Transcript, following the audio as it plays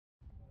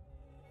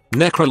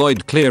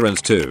Necraloid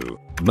clearance 2,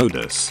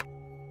 Modus.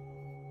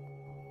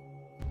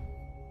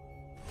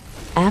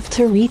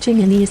 After reaching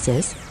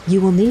Anesis,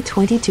 you will need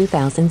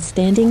 22,000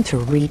 standing to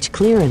reach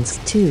clearance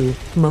 2,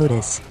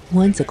 Modus.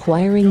 Once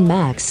acquiring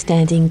max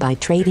standing by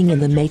trading in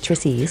the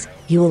matrices,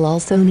 you will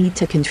also need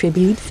to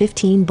contribute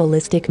 15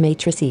 ballistic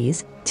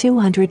matrices,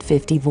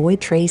 250 void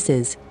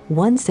traces,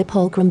 1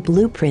 sepulchrum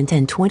blueprint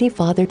and 20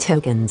 father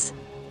tokens.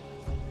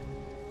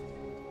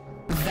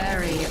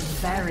 Very,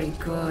 very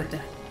good.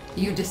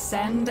 You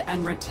descend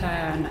and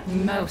return.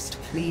 Most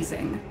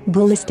pleasing.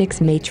 Ballistics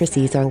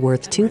matrices are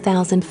worth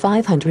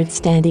 2,500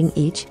 standing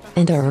each,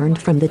 and are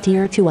earned from the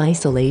Tier 2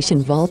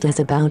 Isolation Vault as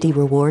a bounty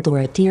reward or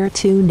a Tier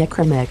 2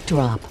 Necromech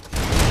drop.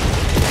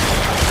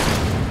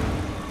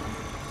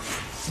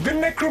 The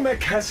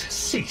Necromech has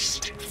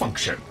ceased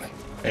function.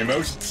 A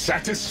most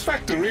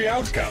satisfactory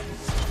outcome.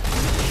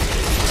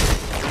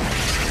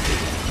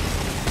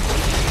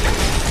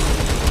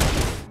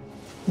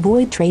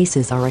 Void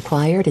traces are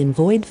acquired in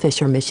Void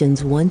Fisher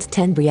missions once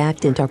 10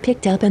 reactant are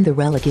picked up and the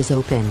relic is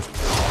opened.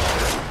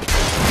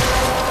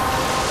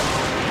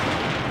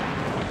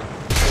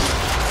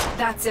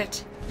 That's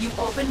it. You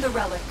opened the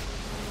relic.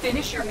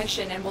 Finish your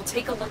mission and we'll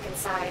take a look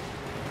inside.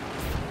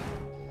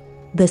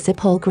 The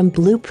sepulchrum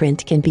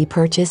blueprint can be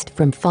purchased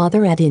from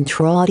Father at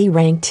Intrati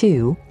rank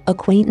 2,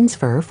 acquaintance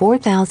for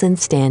 4,000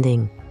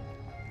 standing.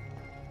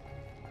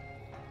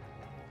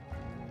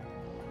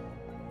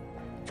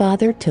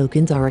 Father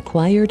tokens are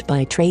acquired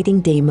by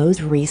trading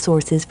Deimos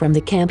resources from the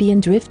Cambion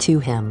Drift to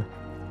him.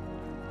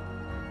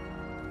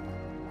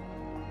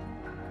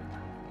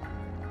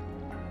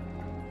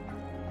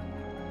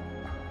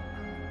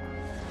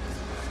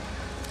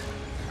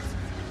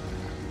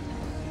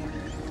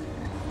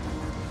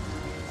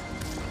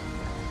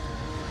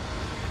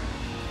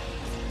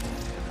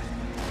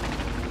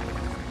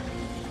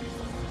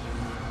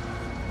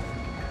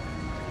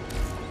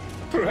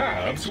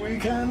 Perhaps we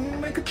can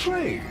make a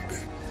trade.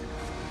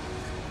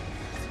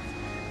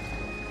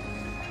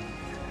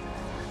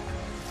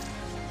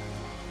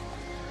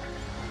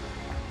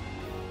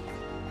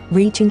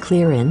 Reaching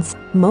clearance,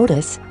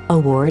 Modus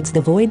awards the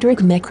Voidrig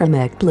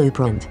Necromech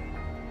blueprint.